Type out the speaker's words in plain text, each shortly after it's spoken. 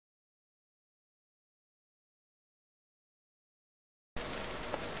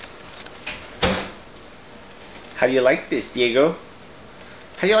How do you like this, Diego?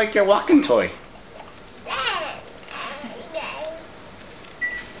 How do you like your walking toy?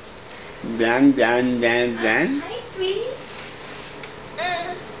 Dan, dan, dan, dan. Hi, sweetie.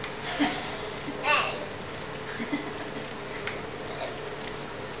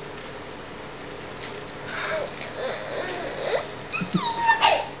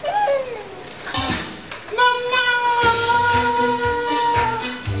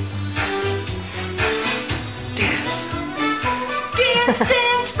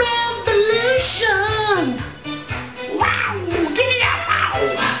 Dance revolution! Wow! Get it out!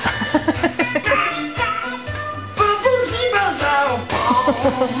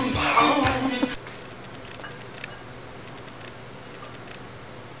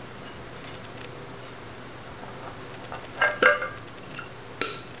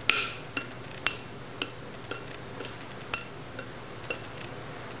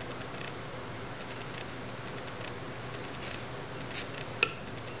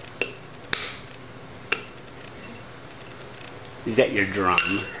 Is that your drum?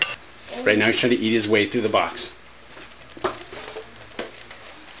 Right now he's trying to eat his way through the box.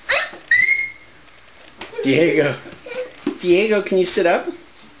 Diego, can you sit up?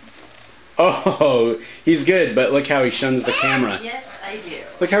 Oh, he's good, but look how he shuns the camera. Yes, I do.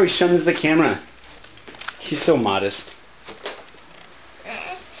 Look how he shuns the camera. He's so modest.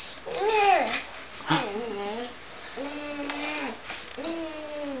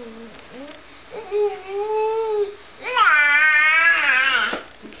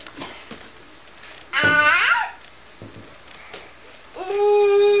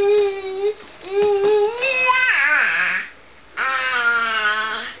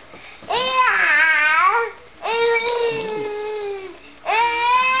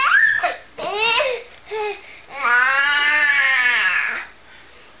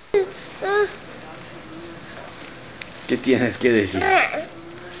 ¿Qué tienes que decir?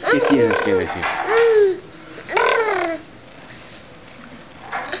 ¿Qué tienes que decir?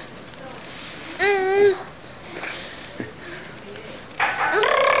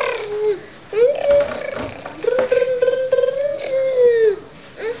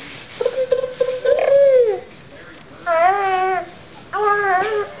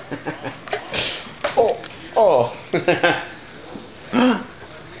 Oh.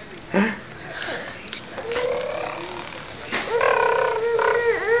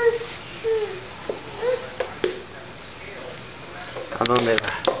 ¿A dónde va?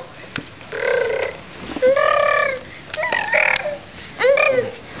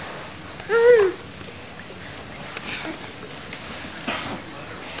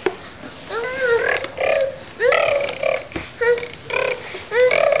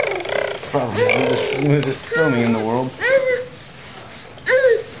 It's probably the smoothest filming in the world.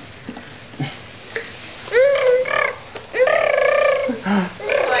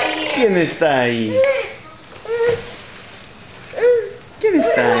 ¿Quién está ahí? ¿Quién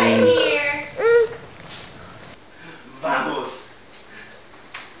está ahí? Vamos.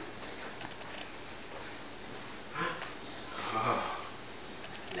 Oh,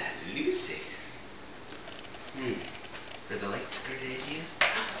 las luces. Are the lights a good idea?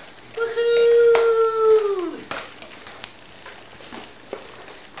 Woohoo!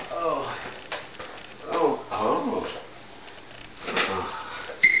 Oh. Oh. Oh.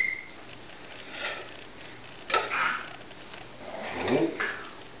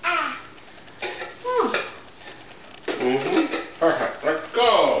 Perfect. Let's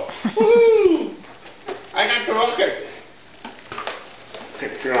go. Woohoo! I got the rockets.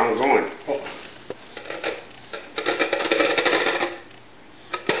 Take sure I'm going. Oh.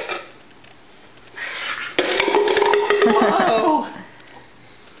 Whoa!